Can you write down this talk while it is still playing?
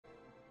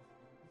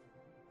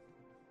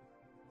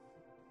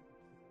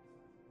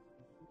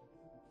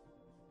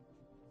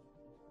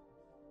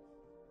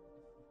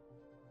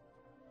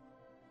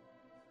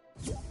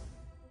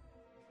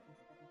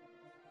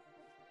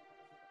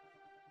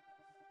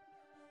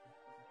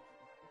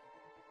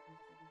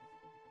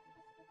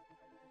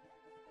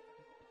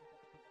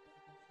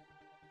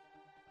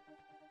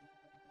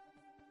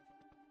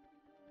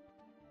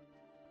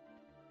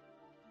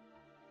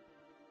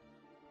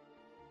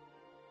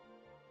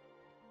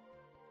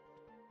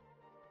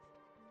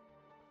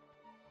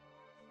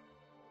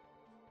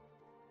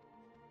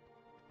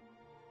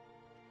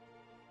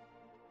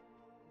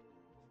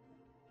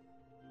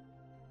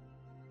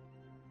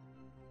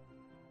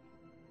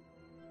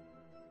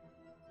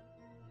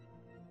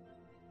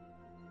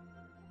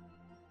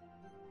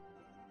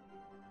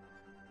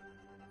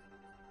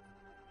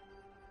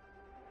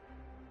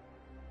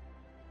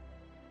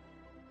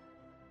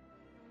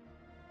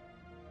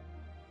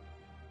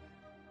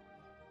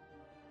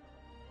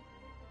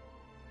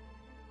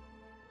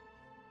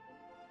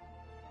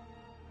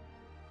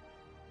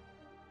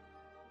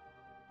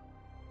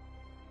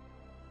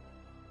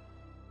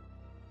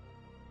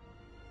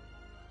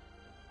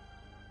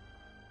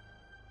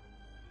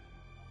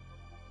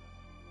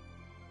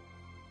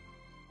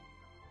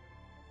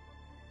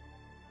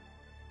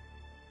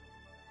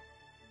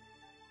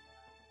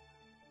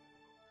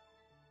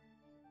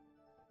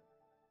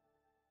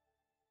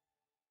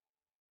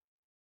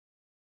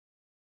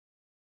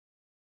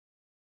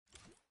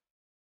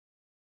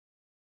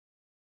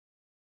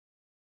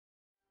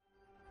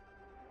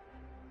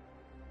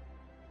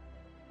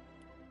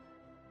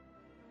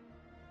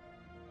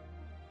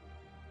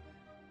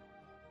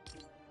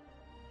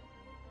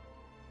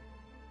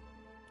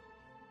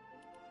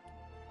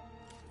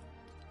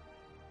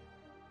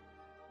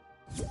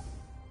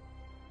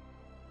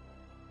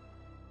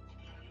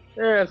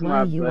There's Why my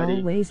are you buddy.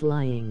 always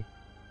lying?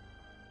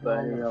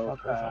 Buddy, old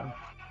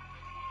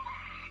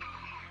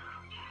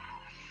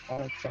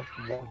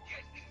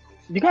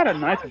You got a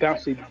nice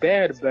bouncy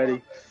bed,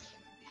 buddy.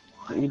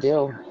 You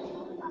do.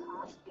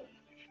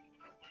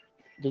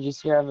 Did you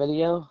see our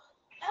video?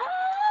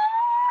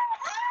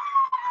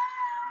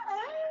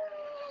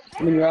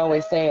 I mean, you're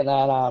always saying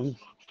that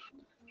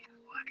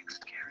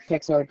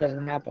Pixar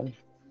doesn't happen.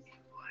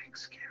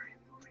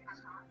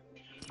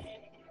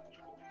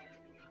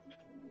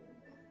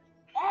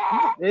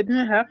 It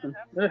didn't happen.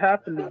 It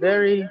happened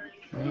very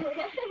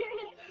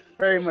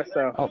much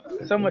so. Oh,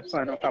 So much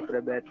fun on top of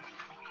the bed.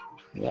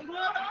 Yep.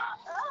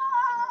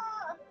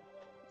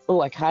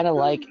 Oh, I kind of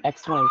like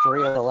X-23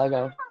 or the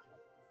Lego.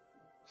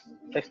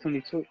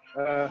 X-22.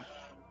 I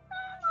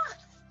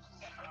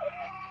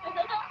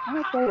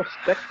don't know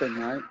Spectrum,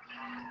 right?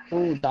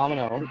 Ooh,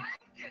 Domino.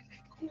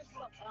 You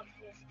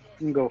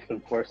can go for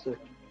Enforcer.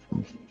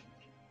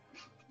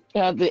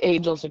 Yeah, the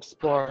Ageless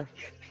Explorer.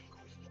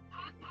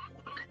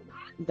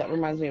 That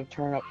reminds me of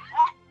Turnip.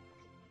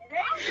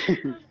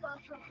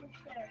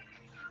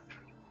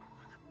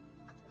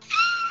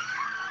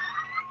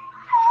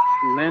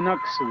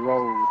 Lennox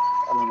Road.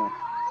 I don't know.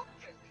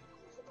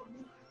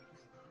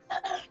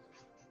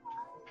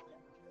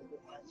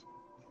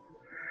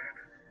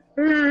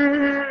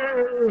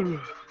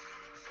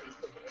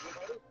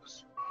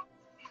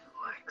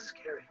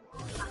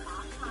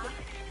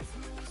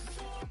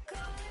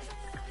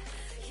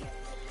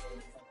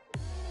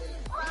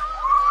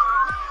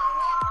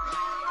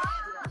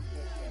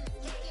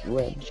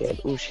 Red Jet.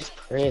 Ooh, she's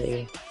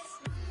pretty.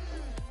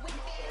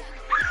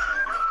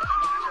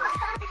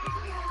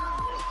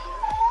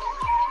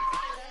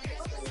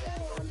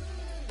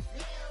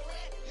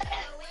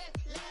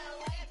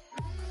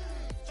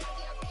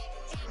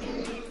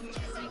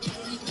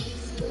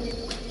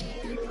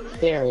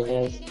 There it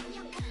is.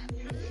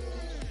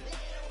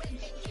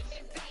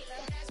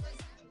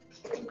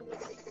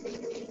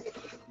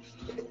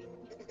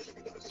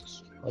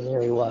 Oh,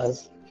 there he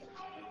was.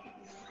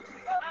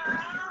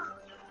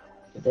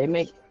 Did they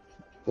make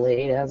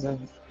Blade as a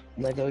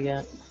Lego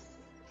yet?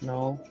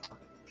 No.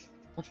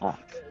 The fuck?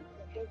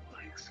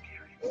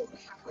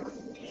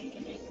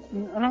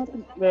 I don't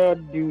think they'll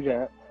do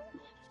that.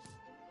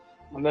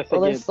 Unless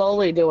Well, they they're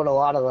slowly doing a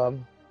lot of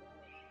them.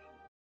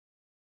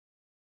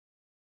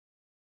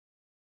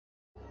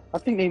 I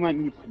think they might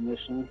need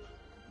permission.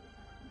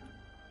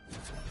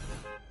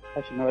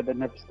 Actually, no, they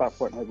never stopped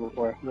Fortnite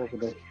before. Over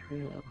there.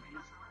 Yeah.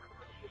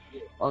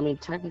 Well, I mean,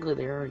 technically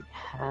they already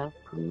have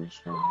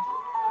permission.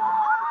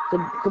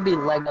 Could be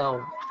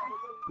Lego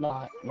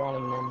not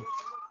running them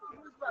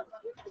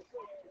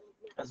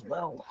as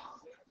well.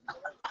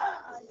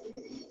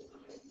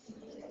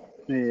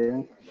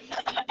 Yeah.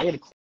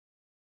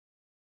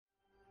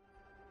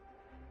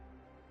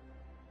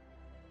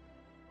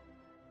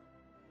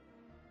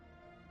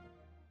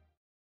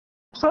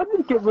 So I need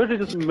to get rid of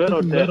this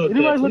metal desk.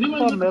 Anybody looking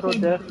for a metal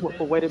desk with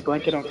a weighted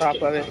blanket on top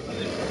of it?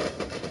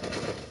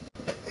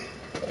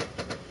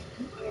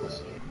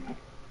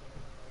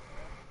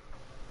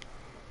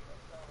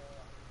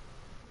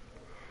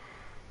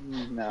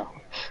 No.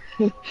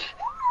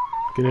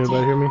 Can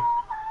anybody hear me?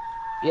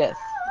 Yes.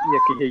 Yeah,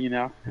 I can hear you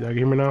now. Y'all can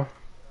hear me now?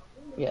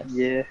 Yes.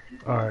 Yeah.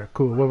 Alright,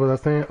 cool. What was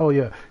I saying? Oh,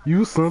 yeah.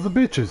 You sons of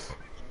bitches.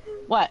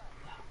 What?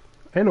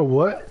 Ain't no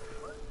what?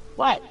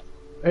 What?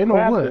 Ain't no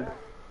what?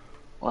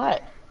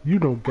 What? You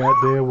know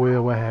goddamn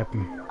well what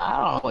happened. I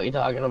don't know what you're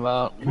talking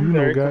about. You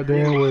know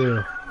goddamn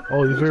well.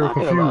 Oh, you're very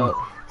confused. About?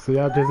 So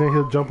y'all just in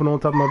here jumping on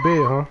top of my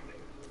bed, huh?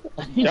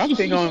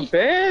 Jumping on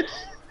beds?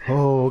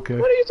 Oh, okay.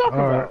 What are you talking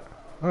about?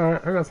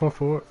 Alright, I got something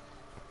for it.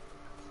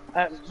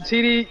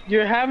 TD,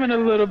 you're having a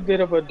little bit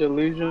of a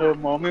delusional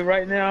moment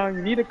right now.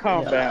 You need to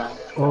calm down.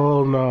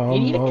 Oh no. You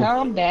need to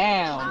calm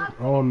down.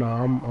 Oh no,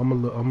 I'm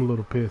a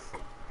little pissed.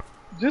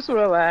 Just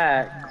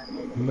relax.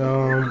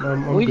 No,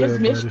 I'm we good,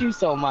 just missed buddy. you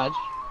so much.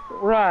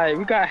 Right,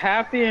 we got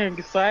happy and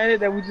excited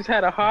that we just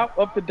had to hop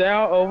up and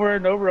down over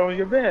and over on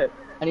your bed.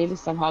 I need to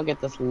somehow get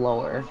this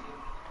lower.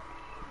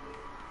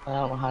 I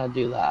don't know how to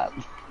do that.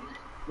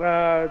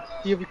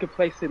 See if you can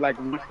place it like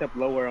one step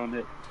lower on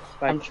it.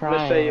 Like, I'm trying.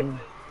 Let's say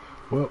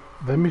Well,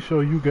 let me show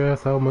you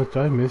guys how much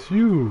I miss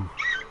you.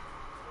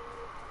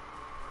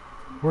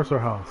 Where's our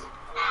house?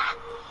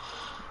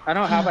 I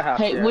don't have a house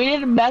Hey, yet. we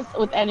didn't mess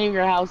with any of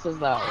your houses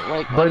though.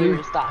 Like,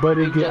 Buddy, stop.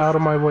 buddy, get out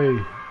of my way.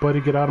 Buddy,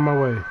 get out of my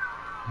way.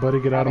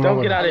 Buddy, get out of my way.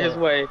 Don't get out of his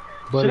way.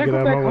 Buddy, Should I get go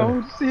out back of my way.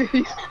 home to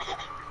see?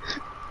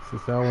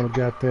 Since I want to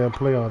goddamn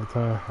play all the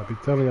time, I be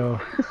telling y'all.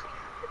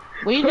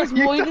 we just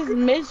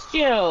missed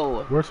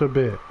you. Where's her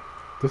bed?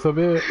 This her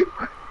bed?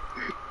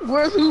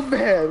 Where's who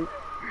bed?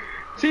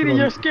 TD,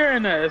 you're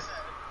scaring us.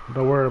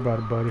 Don't worry about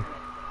it, buddy.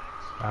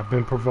 I've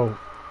been provoked.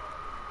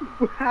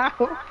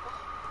 How?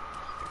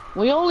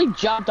 We only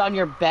jumped on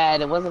your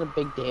bed. It wasn't a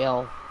big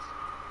deal.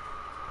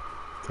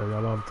 Tell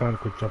y'all all the time to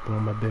quit jumping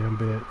on my damn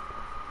bed.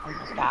 Oh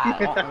my god, I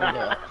don't want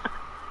to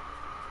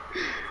do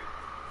it.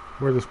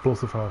 Where's the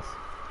explosive house?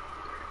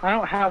 I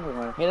don't have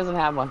one. He doesn't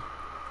have one.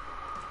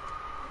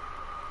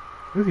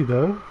 Yes, he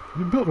does.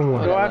 You built him No,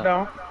 he one. No, I doesn't.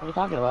 don't. What are you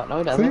talking about? No,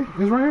 he See? doesn't.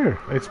 It's right here.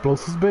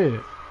 Explosives bed.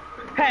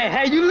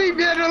 Hey, you leave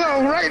me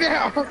alone right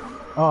now.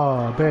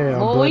 Oh, damn,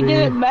 Well, we buddy.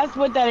 didn't mess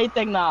with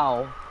anything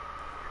now.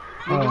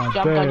 We Oh, just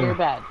jumped on your damn.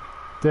 bed.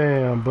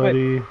 Damn, Wait,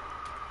 buddy.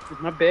 is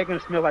my bed gonna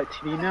smell like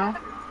tea now?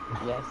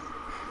 Yes.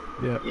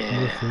 Yep, we'll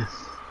see.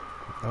 Yes.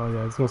 Oh,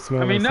 yeah, it's gonna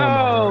smell I like mean, somebody,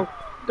 no, right?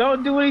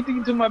 don't do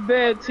anything to my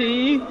bed,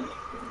 T.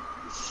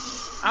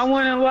 I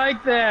wouldn't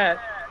like that.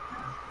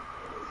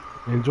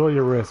 Enjoy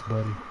your rest,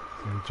 buddy.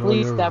 Enjoy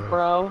Please your step, rest.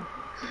 bro.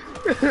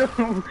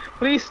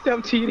 Please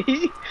stop,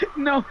 TD.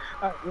 No,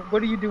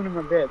 what are you doing in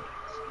my bed?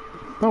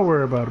 Don't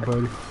worry about it,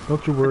 buddy.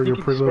 Don't you I worry think your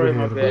you pretty little destroyed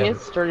my head He bed. about is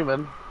it.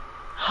 streaming.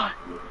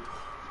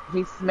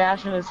 He's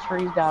smashing his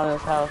trees down in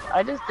his house.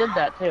 I just did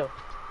that too.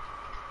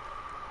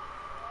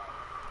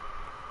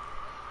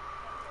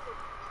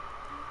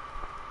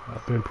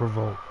 I've been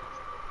provoked.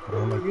 I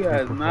don't like You to be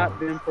have not provoked.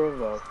 been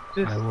provoked.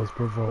 Just I was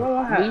provoked. go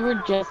We ahead.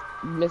 were just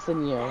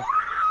missing you.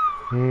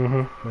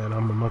 Mm-hmm. And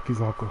I'm a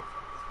monkey's uncle.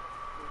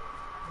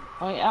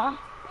 Oh yeah?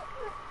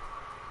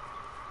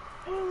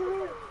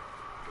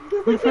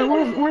 Wait,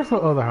 where's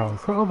her other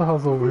house? Her other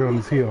house over here on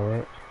this hill,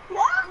 right?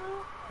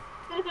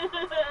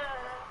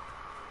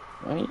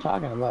 What are you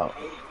talking about?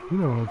 You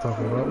know what I'm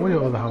talking about. Where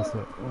your other house at?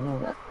 I don't know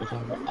what you're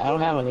talking about. I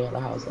don't have any other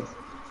houses.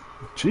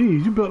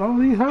 Jeez, you built all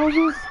these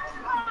houses?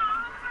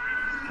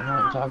 I know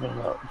what you're talking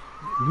about.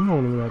 You know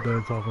what that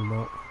damn talking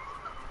about.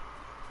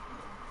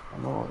 I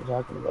know what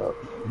you're talking about.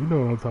 You know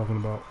what I'm talking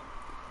about.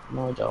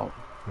 No, I don't.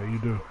 Yeah, you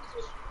do.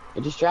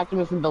 It distracted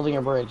me from building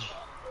a bridge.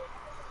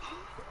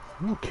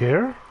 You don't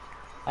care?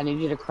 I need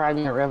you to cry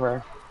me a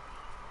river.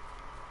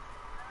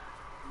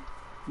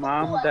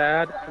 Mom,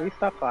 Dad, please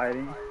stop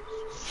fighting.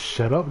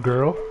 Shut up,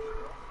 girl.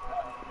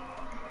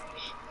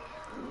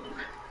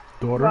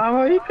 Daughter.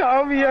 Mama, he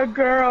called me a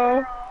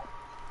girl.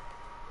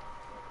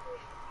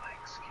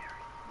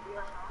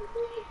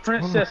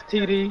 Princess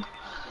TD.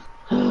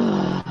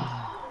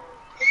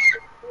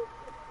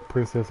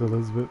 Princess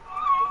Elizabeth.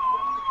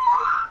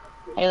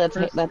 Hey,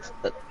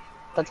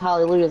 that's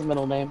Hallelujah's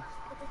middle name.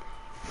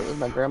 It was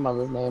my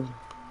grandmother's name.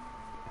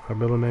 Her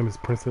middle name is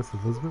Princess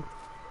Elizabeth?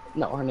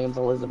 No, her name's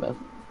Elizabeth.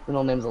 Her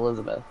middle name's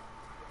Elizabeth.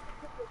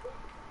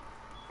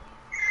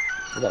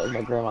 That was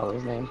my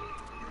grandmother's name.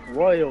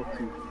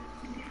 Royalty.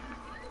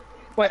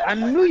 Wait, I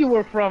knew you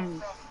were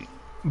from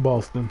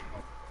Boston.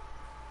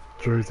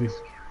 Jersey.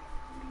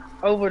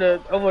 over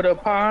the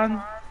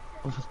pond.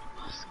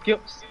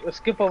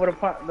 Skip over the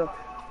pond.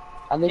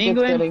 I think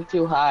England? it's getting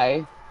too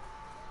high.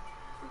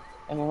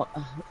 And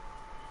I'm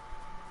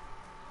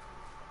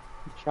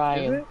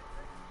trying. Is it?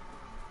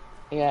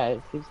 Yeah,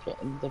 it keeps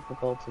getting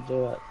difficult to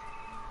do it.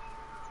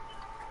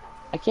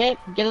 I can't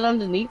get it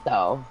underneath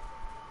though.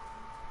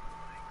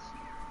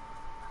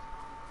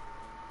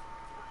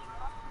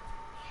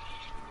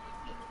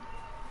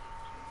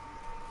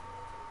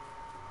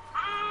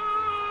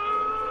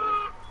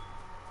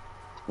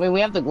 I mean,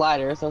 we have the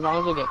glider, so as long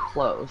as we get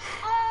close.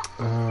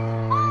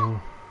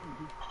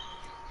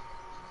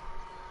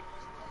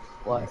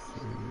 What? Let's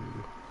see.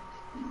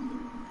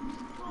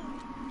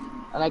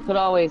 And I could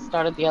always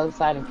start at the other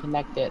side and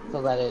connect it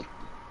so that it.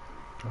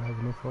 I have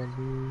enough of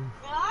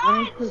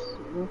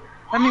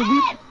I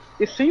mean,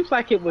 it seems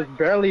like it was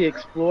barely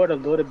explored a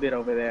little bit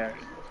over there.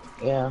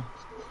 Yeah.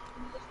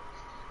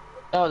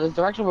 No, this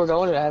direction we're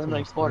going in hasn't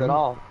been explored at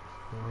all.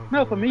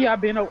 No, for me,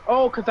 I've been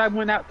because I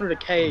went out through the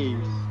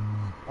caves.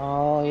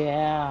 Oh,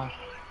 yeah.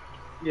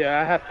 Yeah,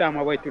 I have found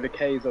my way through the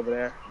caves over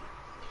there.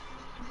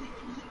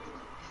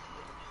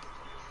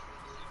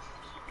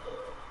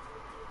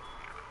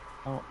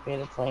 Oh, wait,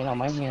 it's laying on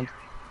my hand.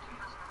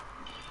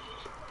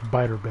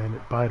 Biter,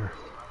 bandit, biter.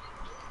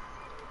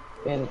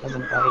 And it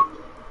doesn't bite.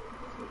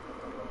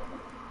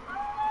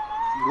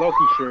 Loki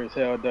sure as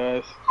hell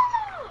does.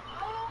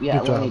 Yeah,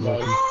 Good when he job,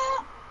 does. Loki.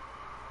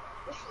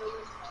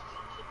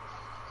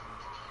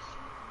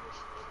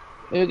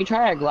 Maybe we could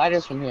try our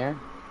gliders from here.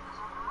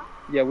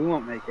 Yeah, we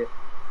won't make it.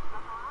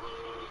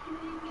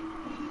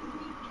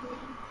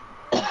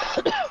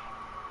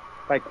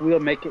 Like, we'll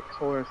make it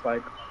towards,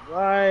 like,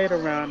 right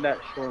around that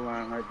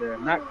shoreline right there.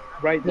 Not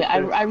right there.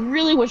 Yeah, I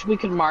really wish we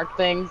could mark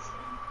things.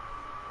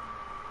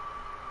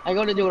 I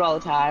go to do it all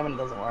the time and it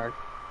doesn't work.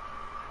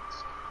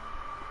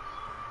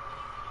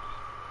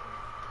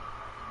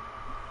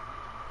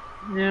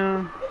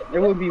 Yeah, it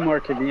would be more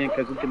convenient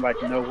because we can,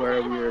 like, know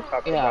where we were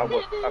talking Yeah. about,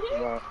 what we're talking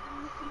about.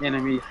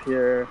 Enemies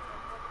here.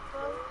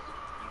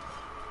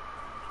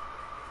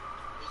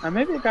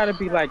 Maybe it gotta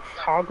be, like,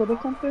 toggled or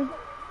something?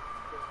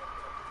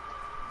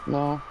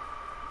 No.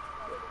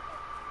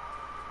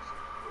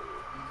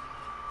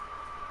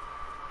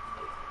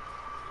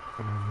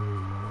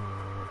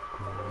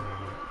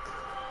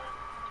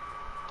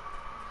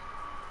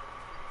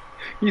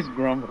 He's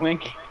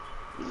grumbling.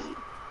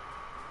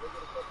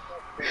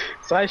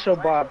 Sideshow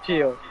Bob,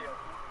 chill.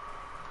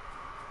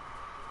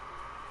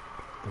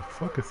 The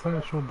fuck is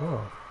Sideshow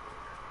Bob?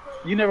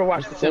 You never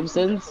watched The The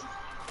Simpsons? Simpsons?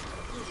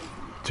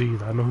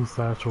 Jeez, I know who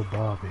Sideshow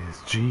Bob is.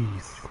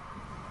 Jeez.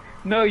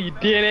 No, you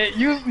didn't.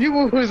 You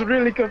was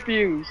really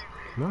confused.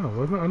 No, it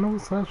wasn't. I know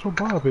what Sideshow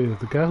Bob is.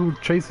 The guy who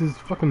chases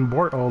fucking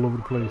Bart all over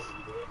the place.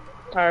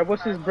 Alright,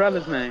 what's his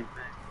brother's name?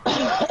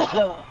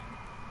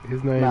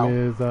 His name Mel.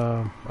 is,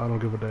 I don't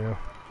give a damn.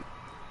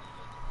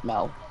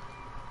 Mel.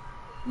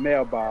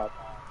 Mel Bob.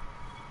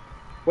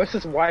 What's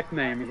his wife's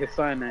name and his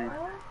son's name?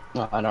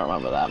 No, I don't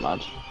remember that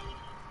much.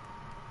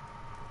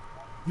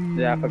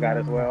 Yeah, I forgot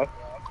as well.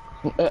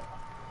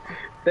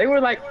 They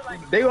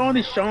were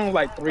only shown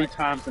like 3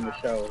 times in the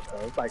show, so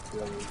it's like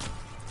really.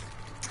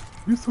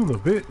 You son of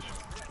a bitch.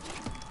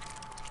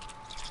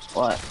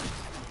 What?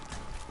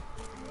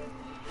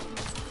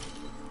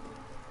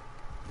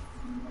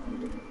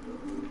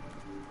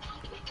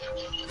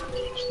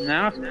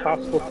 Now it's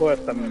possible for us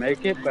to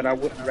make it, but I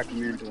wouldn't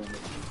recommend doing it.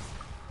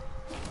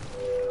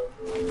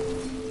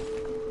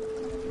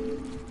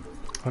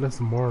 Oh, that's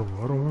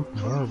marble. I don't want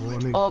marble. I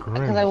need Oh, because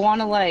I granite.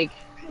 want to like.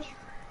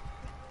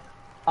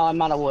 Oh,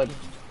 I'm out of wood.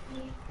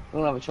 We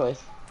don't have a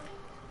choice.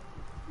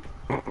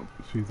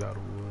 She's out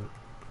of wood.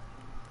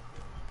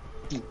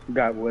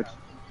 Got wood.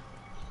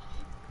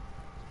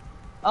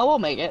 Oh, we'll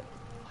make it.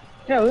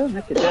 Yeah, we'll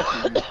make it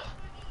definitely.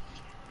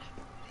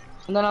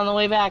 And then on the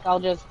way back, I'll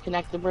just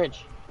connect the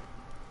bridge.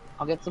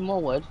 I'll get some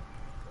more wood.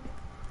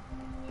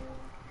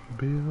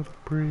 Build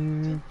a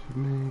bridge,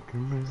 make a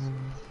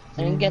man.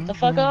 And get the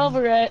fuck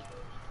over it.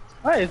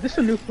 Hey, is this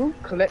a new fruit?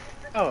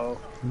 Oh,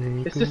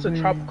 Make it's just a way.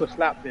 tropical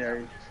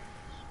slapberry.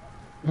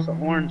 It's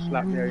an orange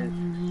slapberry.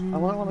 I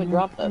won't let me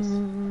drop this.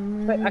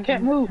 Wait, I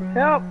can't move.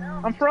 Help!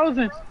 I'm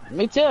frozen.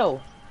 Me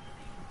too.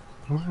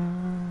 What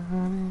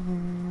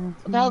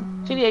the hell?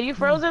 TD, are you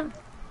frozen?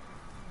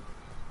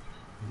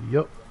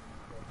 Yup.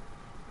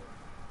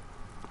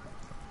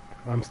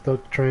 I'm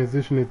stuck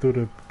transitioning through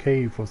the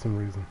cave for some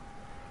reason.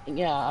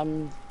 Yeah,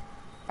 I'm.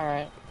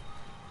 Alright.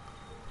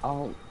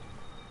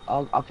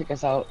 I'll kick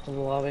us out to the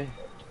lobby.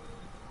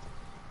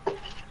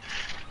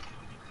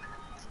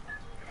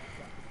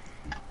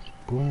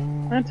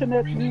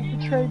 Internet, you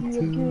betrayed me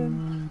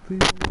again.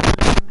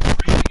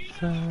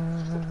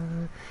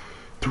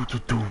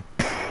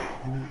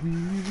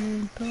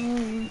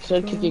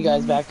 Should kick you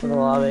guys back to the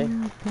lobby.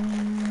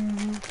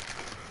 I'm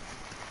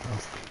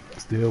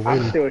still I'm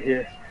waiting. still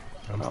here.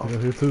 I'm still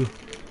here too.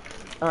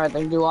 Alright,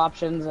 then do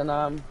options and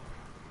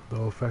The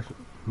old fashioned.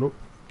 Nope.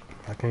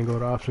 I can't go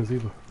to options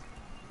either.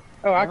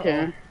 Oh, I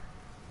can.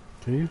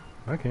 Can you?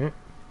 I can't.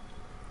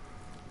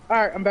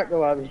 Alright, I'm back to the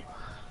lobby.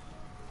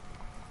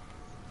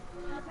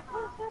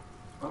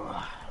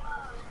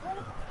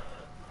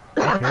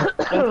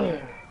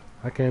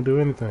 I can't do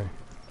anything.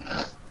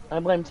 I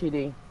blame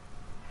TD.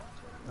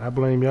 I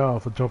blame y'all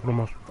for jumping on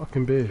my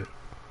fucking bed.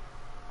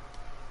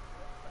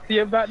 See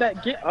about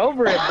that? Get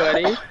over it,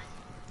 buddy.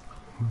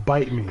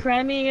 Bite me.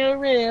 Cry me a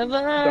river.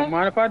 Don't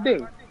mind if I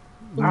do.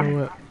 You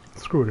know what?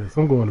 Screw this.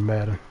 I'm going to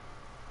Madden.